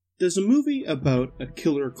Does a movie about a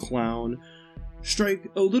killer clown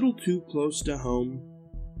strike a little too close to home?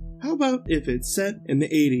 How about if it's set in the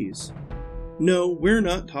 80s? No, we're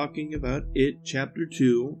not talking about It Chapter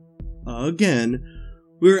 2 again.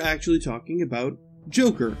 We're actually talking about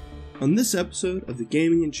Joker on this episode of the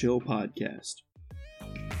Gaming and Chill podcast.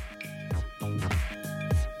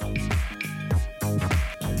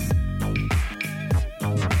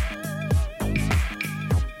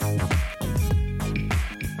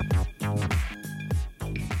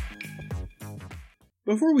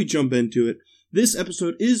 Before we jump into it, this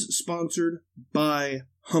episode is sponsored by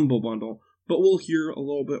Humble Bundle, but we'll hear a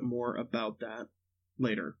little bit more about that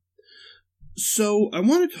later. So, I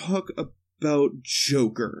want to talk about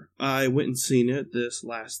Joker. I went and seen it this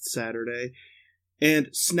last Saturday, and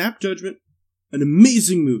Snap Judgment, an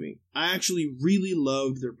amazing movie. I actually really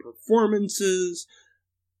loved their performances.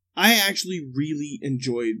 I actually really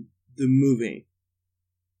enjoyed the movie.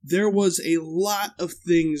 There was a lot of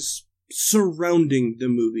things surrounding the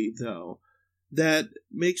movie, though, that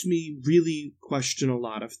makes me really question a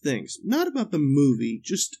lot of things. Not about the movie,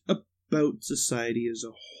 just about society as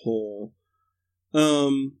a whole.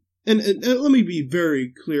 And let me be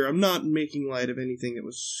very clear, I'm not making light of anything that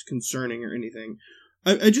was concerning or anything.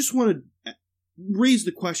 I just want to raise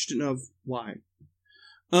the question of why.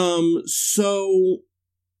 So,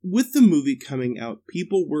 with the movie coming out,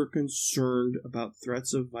 people were concerned about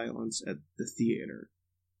threats of violence at the theater.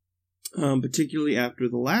 Particularly after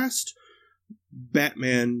the last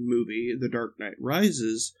Batman movie, The Dark Knight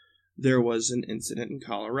Rises, there was an incident in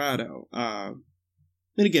Colorado. And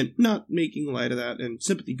again, not making light of that, and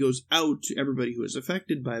sympathy goes out to everybody who is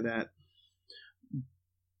affected by that.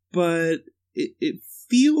 But it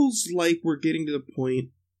feels like we're getting to the point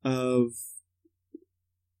of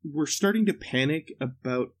we're starting to panic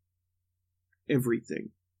about everything.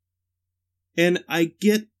 And I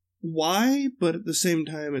get why, but at the same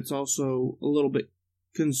time, it's also a little bit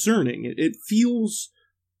concerning.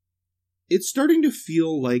 It's starting to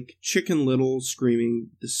feel like Chicken Little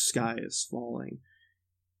screaming, "The sky is falling."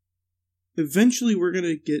 Eventually, we're going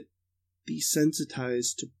to get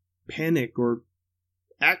desensitized to panic or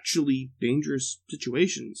actually dangerous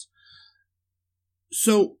situations.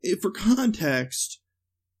 So, for context,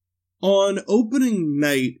 on opening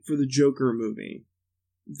night for the Joker movie,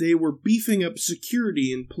 they were beefing up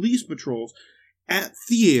security and police patrols at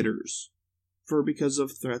theaters because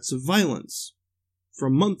of threats of violence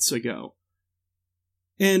from months ago.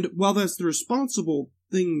 And while that's the responsible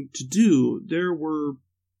thing to do, there were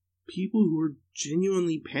people who were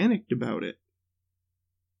genuinely panicked about it.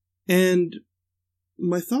 And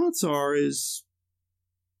my thoughts is,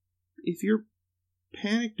 if you're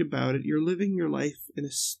panicked about it, you're living your life in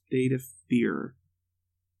a state of fear.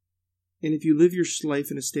 And if you live your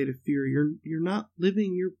life in a state of fear, you're not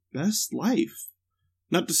living your best life.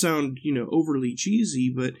 Not to sound, overly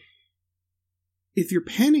cheesy, but if you're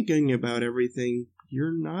panicking about everything,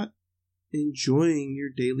 you're not enjoying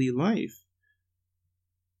your daily life.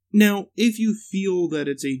 Now, if you feel that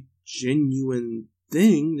it's a genuine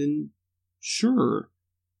thing, then sure.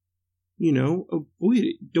 Avoid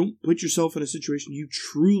it. Don't put yourself in a situation you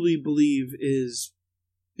truly believe is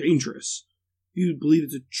dangerous. You believe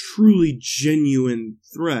it's a truly genuine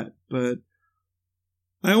threat, but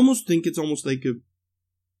I almost think it's almost like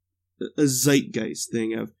a zeitgeist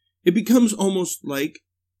thing of, it becomes almost like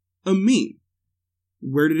a meme.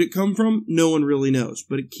 Where did it come from? No one really knows,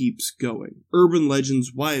 but it keeps going. Urban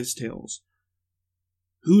legends, wives' tales.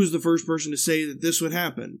 Who is the first person to say that this would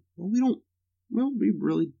happen? We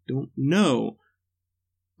really don't know.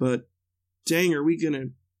 But dang, are we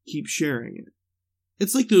gonna keep sharing it?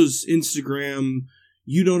 It's like those Instagram,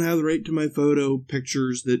 you don't have the right to my photo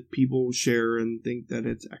pictures that people share and think that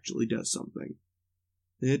it actually does something.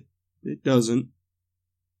 It doesn't.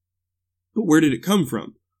 But where did it come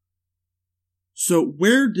from? So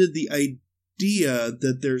where did the idea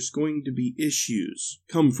that there's going to be issues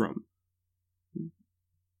come from?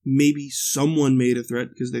 Maybe someone made a threat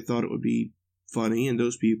because they thought it would be funny, and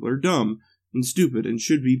those people are dumb and stupid and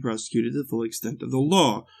should be prosecuted to the full extent of the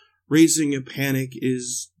law. Raising a panic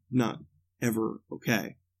is not ever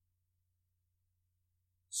okay.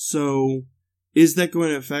 So, is that going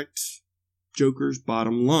to affect Joker's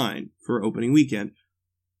bottom line for opening weekend?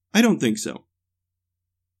 I don't think so.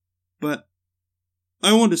 But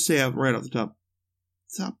I want to say right off the top,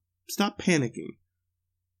 stop panicking.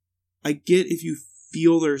 I get if you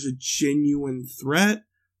feel there's a genuine threat,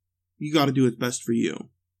 you got to do what's best for you.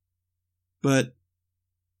 But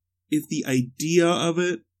if the idea of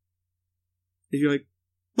it, if you're like,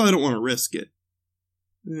 well, I don't want to risk it.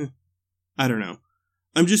 I don't know.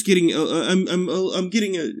 I'm just getting, I'm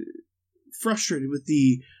getting frustrated with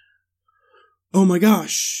the, oh my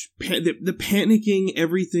gosh, the panicking,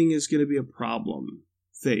 everything is going to be a problem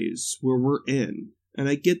phase where we're in. And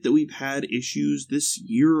I get that we've had issues this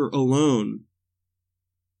year alone.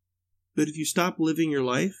 But if you stop living your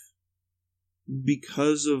life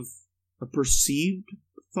because of a perceived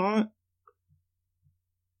thought,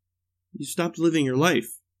 you stopped living your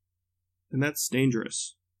life. And that's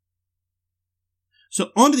dangerous.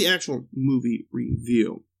 So on to the actual movie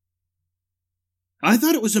review. I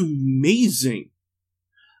thought it was amazing.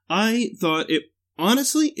 I thought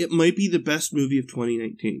honestly, it might be the best movie of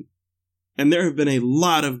 2019. And there have been a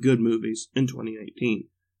lot of good movies in 2019.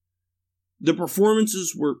 The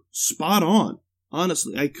performances were spot on.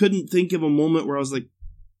 Honestly, I couldn't think of a moment where I was like,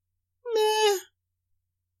 meh.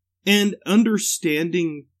 And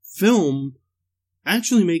understanding film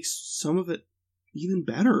actually makes some of it even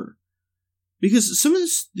better. Because some of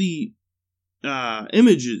the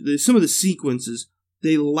images, some of the sequences,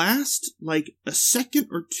 they last like a second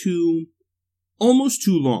or two, almost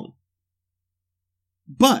too long.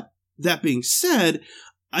 But, that being said,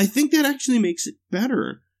 I think that actually makes it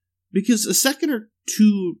better. Because a second or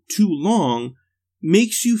two too long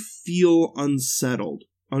makes you feel unsettled,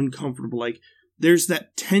 uncomfortable. Like, there's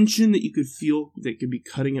that tension that you could feel that could be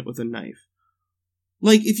cutting it with a knife.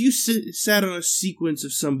 Like, if you sat on a sequence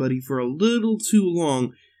of somebody for a little too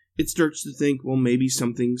long, it starts to think, well, maybe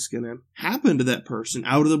something's gonna happen to that person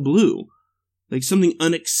out of the blue. Like, something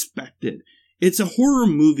unexpected. It's a horror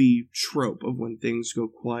movie trope of when things go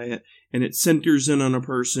quiet and it centers in on a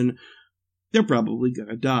person, they're probably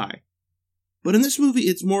gonna die. But in this movie,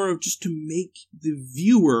 it's more of just to make the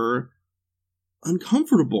viewer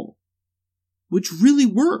uncomfortable, which really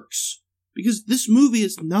works. Because this movie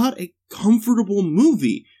is not a comfortable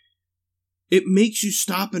movie. It makes you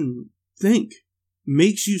stop and think.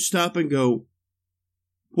 Makes you stop and go,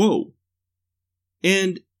 whoa.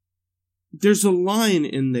 And there's a line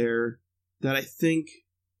in there that I think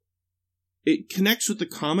it connects with the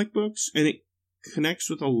comic books and it connects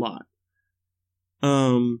with a lot.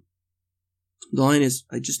 The line is,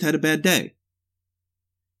 I just had a bad day.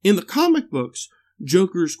 In the comic books,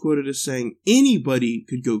 Joker is quoted as saying, anybody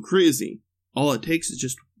could go crazy. All it takes is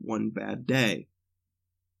just one bad day.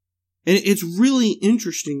 And it's really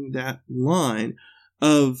interesting, that line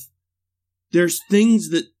of, there's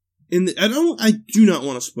things that, I do not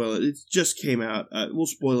want to spoil it. It just came out. We'll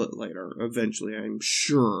spoil it later, eventually, I'm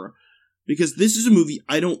sure. Because this is a movie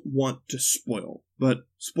I don't want to spoil. But,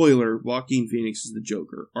 spoiler, Joaquin Phoenix is the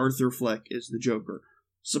Joker. Arthur Fleck is the Joker.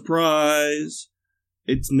 Surprise!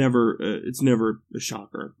 It's never a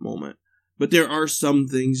shocker moment. But there are some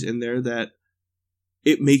things in there that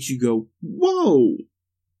it makes you go, whoa!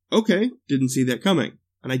 Okay, didn't see that coming.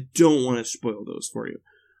 And I don't want to spoil those for you.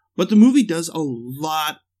 But the movie does a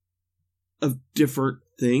lot of different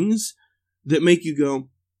things that make you go,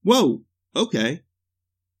 whoa, okay.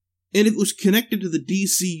 And if it was connected to the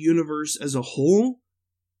DC universe as a whole,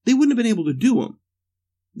 they wouldn't have been able to do them.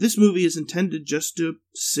 This movie is intended just to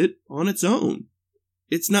sit on its own.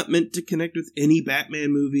 It's not meant to connect with any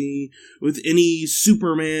Batman movie, with any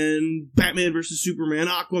Superman, Batman vs. Superman,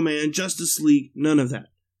 Aquaman, Justice League, none of that.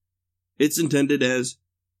 It's intended as,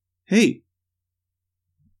 hey,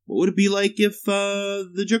 what would it be like if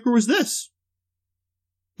the Joker was this?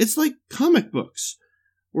 It's like comic books,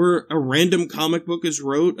 where a random comic book is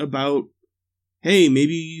wrote about, hey,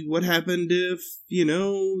 maybe what happened if,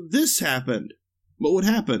 this happened? What would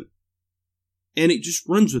happen? And it just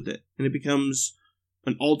runs with it, and it becomes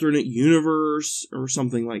an alternate universe or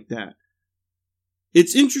something like that.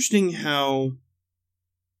 It's interesting how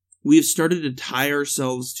we have started to tie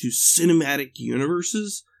ourselves to cinematic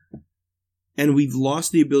universes, and we've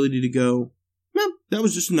lost the ability to go, well, that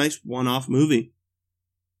was just a nice one-off movie.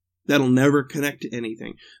 That'll never connect to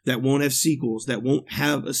anything. That won't have sequels. That won't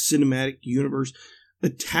have a cinematic universe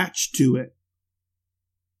attached to it.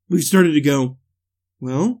 We've started to go,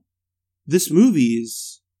 well, this movie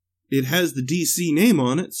it has the DC name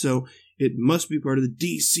on it, so it must be part of the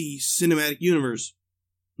DC cinematic universe.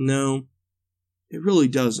 No, it really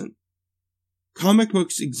doesn't. Comic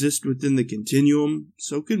books exist within the continuum,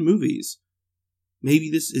 so can movies. Maybe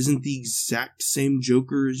this isn't the exact same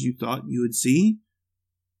Joker as you thought you would see,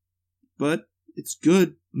 but it's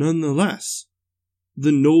good nonetheless.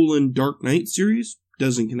 The Nolan Dark Knight series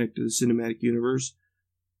doesn't connect to the cinematic universe.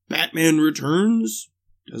 Batman Returns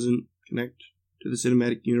doesn't connect to the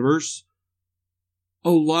cinematic universe. A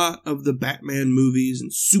lot of the Batman movies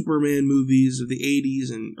and Superman movies of the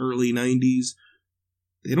 80s and early 90s,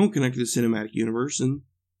 they don't connect to the cinematic universe, and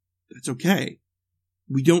that's okay.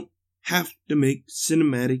 We don't have to make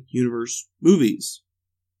cinematic universe movies.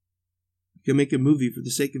 We can make a movie for the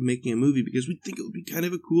sake of making a movie because we think it would be kind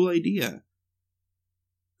of a cool idea.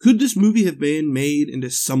 Could this movie have been made into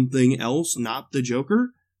something else, not the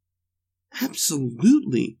Joker?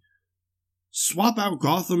 Absolutely. Swap out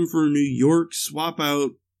Gotham for New York, swap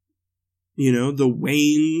out, the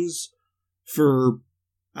Waynes for,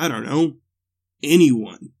 I don't know,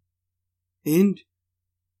 anyone. And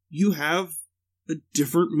you have a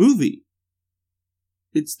different movie.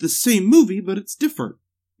 It's the same movie, but it's different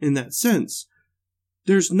in that sense.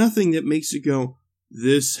 There's nothing that makes it go,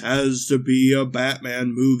 this has to be a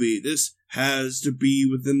Batman movie. This has to be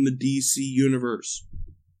within the DC universe.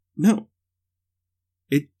 No.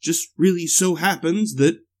 It just really so happens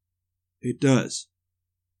that it does.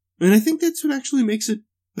 And I think that's what actually makes it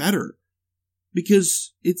better.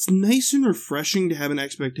 Because it's nice and refreshing to have an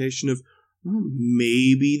expectation of, well,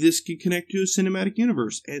 maybe this could connect to a cinematic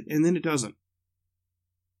universe. And then it doesn't.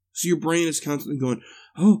 So your brain is constantly going,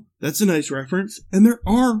 oh, that's a nice reference. And there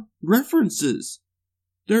are references.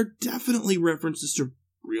 There are definitely references to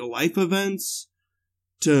real life events,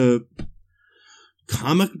 to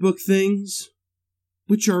comic book things,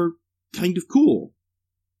 which are kind of cool.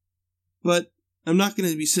 But I'm not going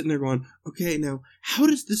to be sitting there going, okay, now, how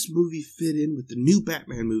does this movie fit in with the new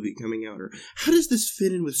Batman movie coming out? Or how does this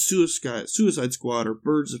fit in with Suicide Squad or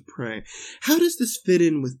Birds of Prey? How does this fit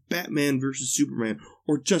in with Batman vs. Superman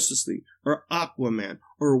or Justice League or Aquaman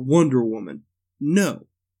or Wonder Woman? No.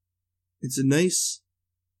 It's a nice,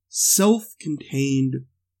 self-contained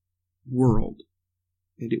world.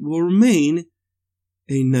 And it will remain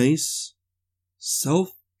a nice,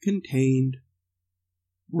 self-contained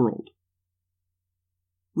world.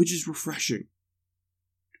 Which is refreshing.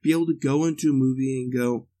 To be able to go into a movie and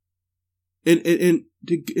go,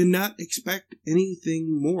 and not expect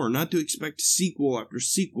anything more. Not to expect sequel after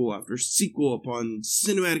sequel after sequel upon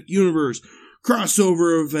cinematic universe,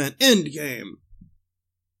 crossover event, endgame.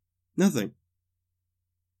 Nothing.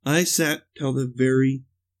 I sat till the very,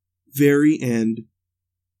 very end,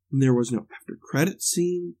 and there was no after credit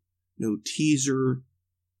scene, no teaser,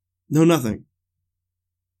 no nothing.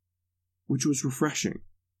 Which was refreshing.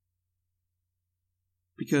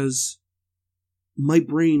 Because my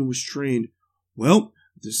brain was trained, well,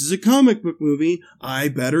 this is a comic book movie, I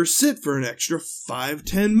better sit for an extra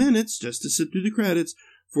 5-10 minutes just to sit through the credits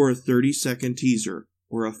for a 30-second teaser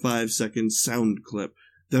or a 5-second sound clip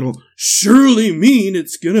that'll surely mean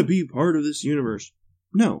it's gonna be part of this universe.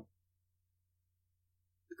 No.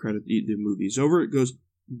 The movie's over, it goes,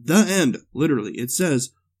 the end, literally, it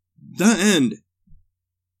says, the end,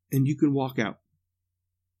 and you can walk out.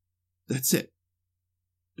 That's it.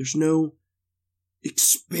 There's no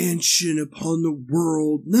expansion upon the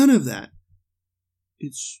world. None of that.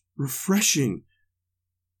 It's refreshing.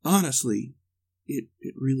 Honestly, it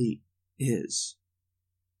really is.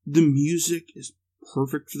 The music is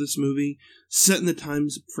perfect for this movie. Set in the time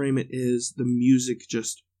frame it is, the music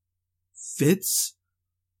just fits.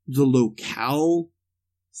 The locale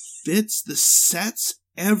fits. The sets,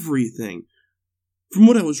 everything. From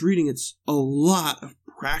what I was reading, it's a lot of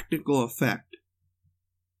practical effect.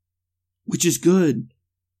 Which is good,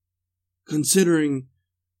 considering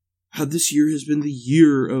how this year has been the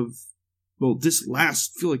year of, well, I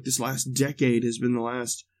feel like this last decade has been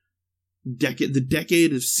the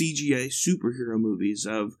decade of CGI superhero movies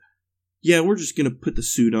of, yeah, we're just going to put the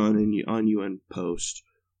suit on you in post.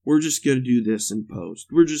 We're just going to do this in post.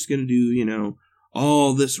 We're just going to do,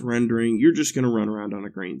 all this rendering. You're just going to run around on a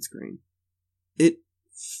green screen. It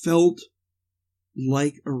felt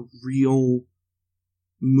like a real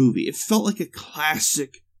movie. It felt like a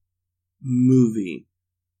classic movie.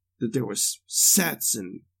 That there was sets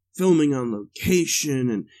and filming on location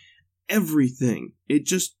and everything. It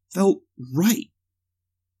just felt right.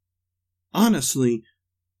 Honestly,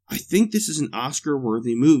 I think this is an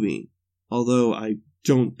Oscar-worthy movie. Although I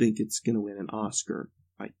don't think it's going to win an Oscar.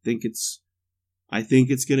 I think it's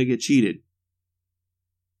going to get cheated.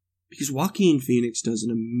 Because Joaquin Phoenix does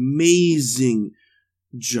an amazing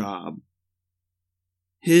job.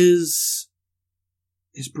 His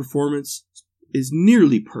performance is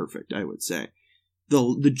nearly perfect, I would say.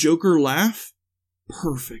 The Joker laugh,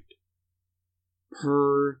 perfect.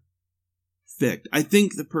 Perfect. I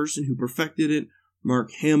think the person who perfected it,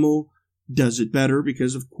 Mark Hamill, does it better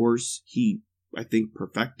because, of course, he, I think,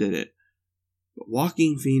 perfected it. But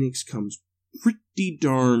Joaquin Phoenix comes pretty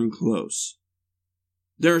darn close.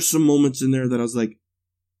 There are some moments in there that I was like,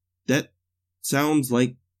 that sounds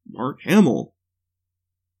like Mark Hamill.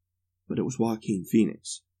 But it was Joaquin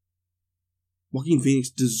Phoenix. Joaquin Phoenix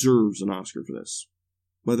deserves an Oscar for this.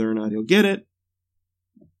 Whether or not he'll get it,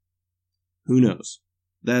 Who knows?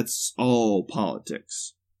 That's all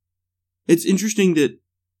politics. It's interesting that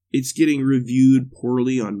it's getting reviewed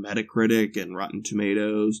poorly on Metacritic and Rotten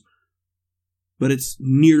Tomatoes, but it's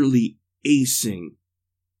nearly acing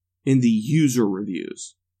in the user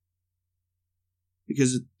reviews.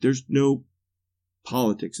 Because there's no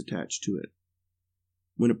politics attached to it.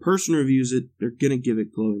 When a person reviews it, they're going to give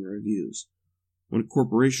it glowing reviews. When a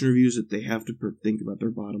corporation reviews it, they have to think about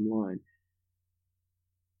their bottom line.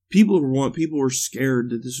 People were scared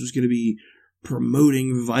that this was going to be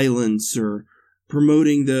promoting violence or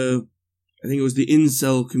promoting I think it was the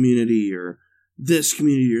incel community or this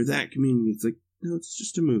community or that community. It's like, no, it's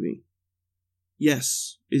just a movie.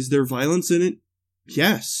 Yes. Is there violence in it?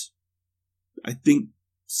 Yes. I think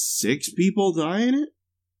 6 people die in it.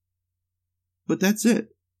 But that's it.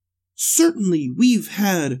 Certainly, we've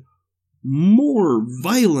had more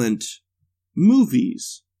violent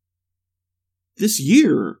movies this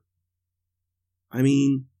year. I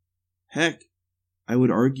mean, heck, I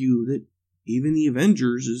would argue that even the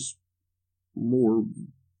Avengers is more,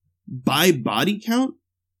 by body count,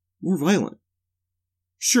 more violent.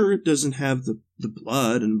 Sure, it doesn't have the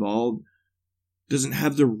blood involved, doesn't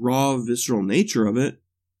have the raw, visceral nature of it,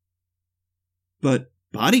 but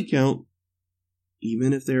body count,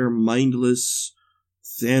 even if they're mindless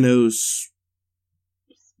Thanos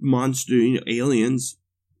monster, aliens,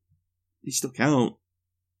 they still count.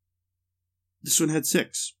 This one had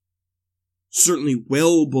 6. Certainly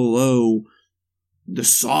well below the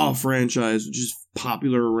Saw franchise, which is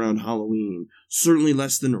popular around Halloween. Certainly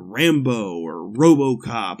less than Rambo or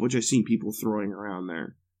RoboCop, which I've seen people throwing around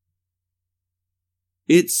there.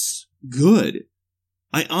 It's good.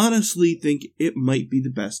 I honestly think it might be the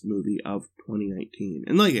best movie of 2019.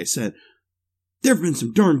 And like I said, there have been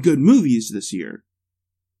some darn good movies this year.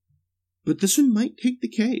 But this one might take the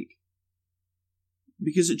cake.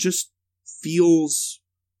 Because it just feels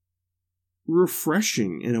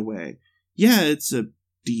refreshing in a way. Yeah, it's a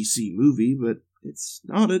DC movie, but it's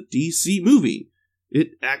not a DC movie.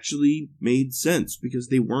 It actually made sense because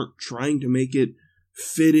they weren't trying to make it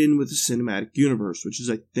fit in with the cinematic universe, which is,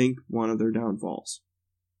 I think, one of their downfalls.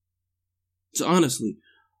 So honestly,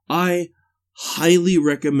 I highly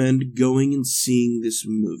recommend going and seeing this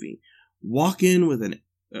movie. Walk in with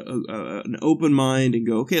an open mind and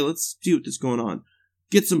go, okay, let's see what's going on.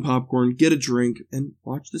 Get some popcorn, get a drink, and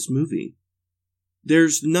watch this movie.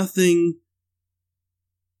 There's nothing...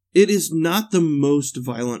 It is not the most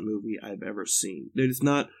violent movie I've ever seen. It is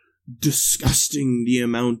not disgusting, the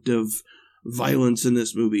amount of violence in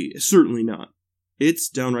this movie. Certainly not. It's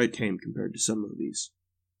downright tame compared to some movies.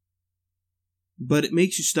 But it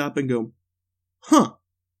makes you stop and go, huh.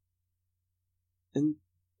 And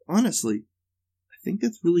honestly, I think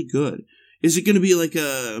that's really good. Is it going to be like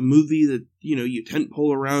a movie that, you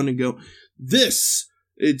tentpole around and go,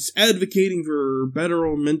 it's advocating for better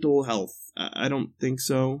mental health? I don't think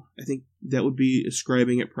so. I think that would be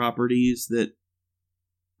ascribing it properties that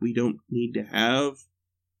we don't need to have.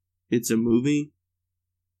 It's a movie.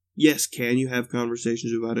 Yes, can you have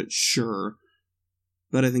conversations about it? Sure.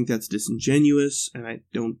 But I think that's disingenuous, and I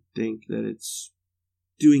don't think that it's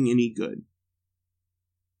doing any good.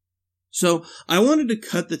 So, I wanted to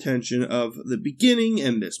cut the tension of the beginning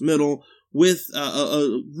and this middle with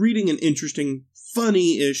reading an interesting,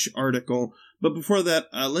 funny-ish article. But before that,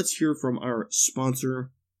 let's hear from our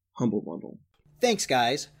sponsor, Humble Bundle. Thanks,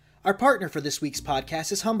 guys. Our partner for this week's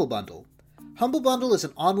podcast is Humble Bundle. Humble Bundle is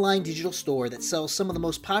an online digital store that sells some of the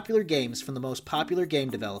most popular games from the most popular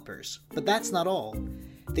game developers. But that's not all.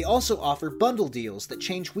 They also offer bundle deals that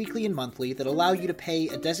change weekly and monthly that allow you to pay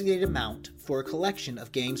a designated amount for a collection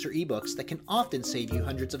of games or ebooks that can often save you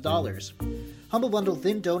hundreds of dollars. Humble Bundle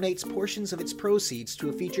then donates portions of its proceeds to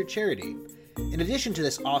a featured charity. In addition to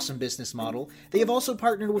this awesome business model, they have also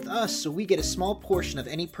partnered with us so we get a small portion of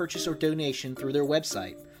any purchase or donation through their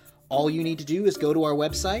website. All you need to do is go to our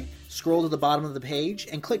website, scroll to the bottom of the page,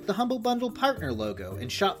 and click the Humble Bundle partner logo and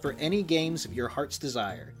shop for any games of your heart's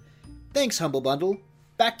desire. Thanks, Humble Bundle.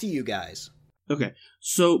 Back to you guys. Okay,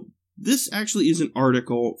 so this actually is an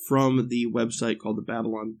article from the website called the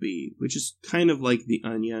Babylon Bee, which is kind of like The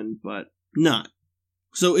Onion, but not.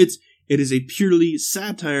 So it is a purely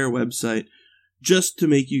satire website just to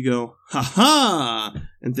make you go, ha-ha,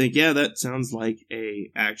 and think, yeah, that sounds like a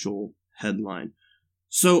actual headline.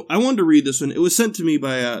 So I wanted to read this one. It was sent to me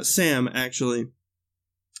by Sam, actually,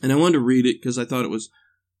 and I wanted to read it because I thought it was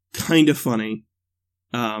kind of funny.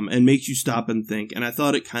 And makes you stop and think. And I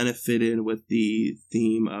thought it kind of fit in with the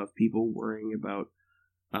theme of people worrying about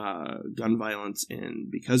gun violence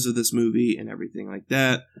and because of this movie and everything like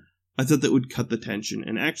that. I thought that would cut the tension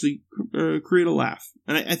and actually create a laugh.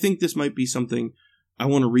 And I think this might be something I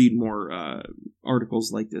want to read more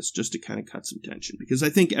articles like this just to kind of cut some tension. Because I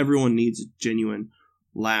think everyone needs a genuine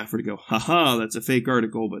laugh or to go, haha, that's a fake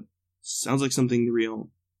article, but sounds like something real.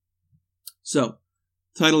 So,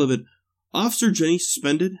 title of it, Officer Jenny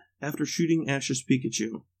suspended after shooting Ash's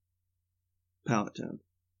Pikachu. Pallet Town.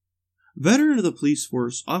 Veteran of the police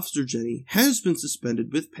force, Officer Jenny has been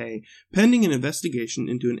suspended with pay pending an investigation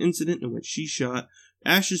into an incident in which she shot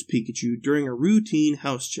Ash's Pikachu during a routine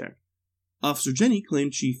house check. Officer Jenny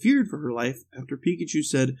claimed she feared for her life after Pikachu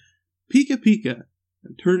said, "Pika Pika,"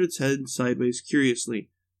 and turned its head sideways curiously.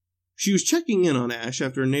 She was checking in on Ash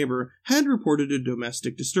after a neighbor had reported a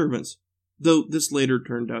domestic disturbance, though this later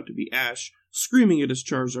turned out to be Ash screaming at his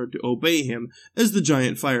Charizard to obey him as the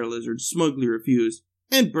giant fire lizard smugly refused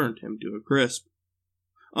and burnt him to a crisp.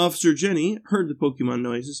 Officer Jenny heard the Pokemon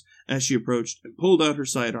noises as she approached and pulled out her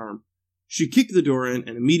sidearm. She kicked the door in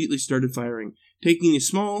and immediately started firing, taking a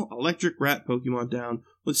small electric rat Pokemon down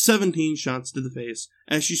with 17 shots to the face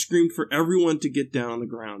as she screamed for everyone to get down on the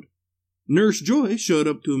ground. Nurse Joy showed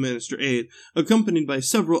up to administer aid, accompanied by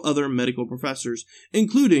several other medical professors,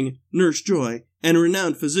 including Nurse Joy and a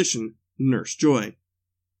renowned physician, Nurse Joy.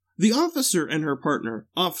 The officer and her partner,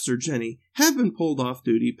 Officer Jenny, have been pulled off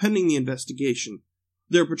duty pending the investigation.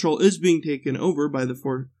 Their patrol is being taken over by the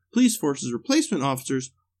police force's replacement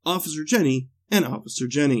officers, Officer Jenny and Officer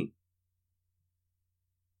Jenny.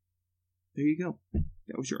 There you go.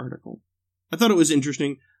 That was your article. I thought it was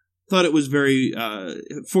interesting. Thought it was very,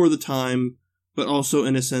 for the time, but also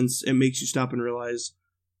in a sense, it makes you stop and realize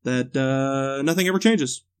that nothing ever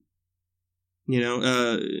changes. You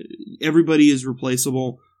know, everybody is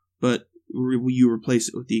replaceable, but you replace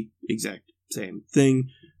it with the exact same thing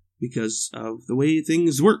because of the way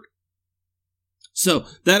things work. So,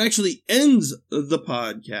 that actually ends the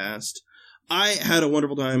podcast. I had a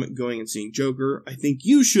wonderful time going and seeing Joker. I think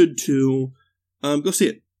you should too. Go see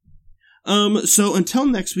it. So until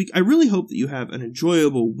next week, I really hope that you have an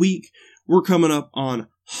enjoyable week. We're coming up on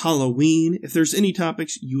Halloween. If there's any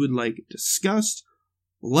topics you would like discussed,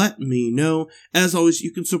 let me know. As always,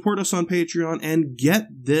 you can support us on Patreon and get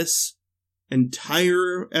this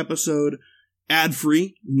entire episode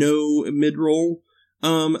ad-free, no mid-roll.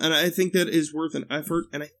 And I think that is worth an effort.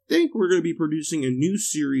 And I think we're going to be producing a new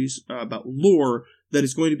series about lore that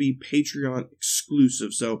is going to be Patreon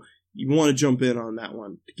exclusive. So you want to jump in on that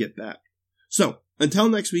one to get that. So until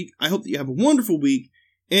next week, I hope that you have a wonderful week.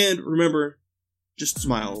 And remember, just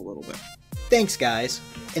smile a little bit. Thanks, guys.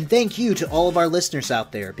 And thank you to all of our listeners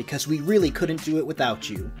out there, because we really couldn't do it without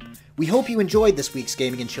you. We hope you enjoyed this week's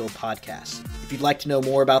Gaming and Chill podcast. If you'd like to know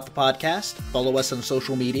more about the podcast, follow us on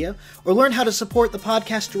social media, or learn how to support the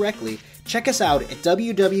podcast directly, check us out at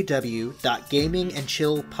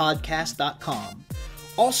www.gamingandchillpodcast.com.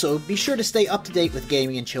 Also, be sure to stay up to date with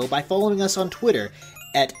Gaming and Chill by following us on Twitter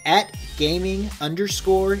at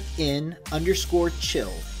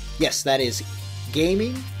gaming_in_chill. Yes, that is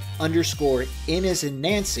gaming_in as in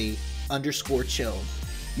Nancy _chill.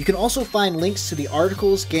 You can also find links to the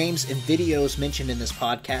articles, games, and videos mentioned in this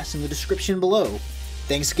podcast in the description below.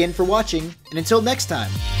 Thanks again for watching, and until next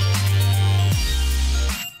time.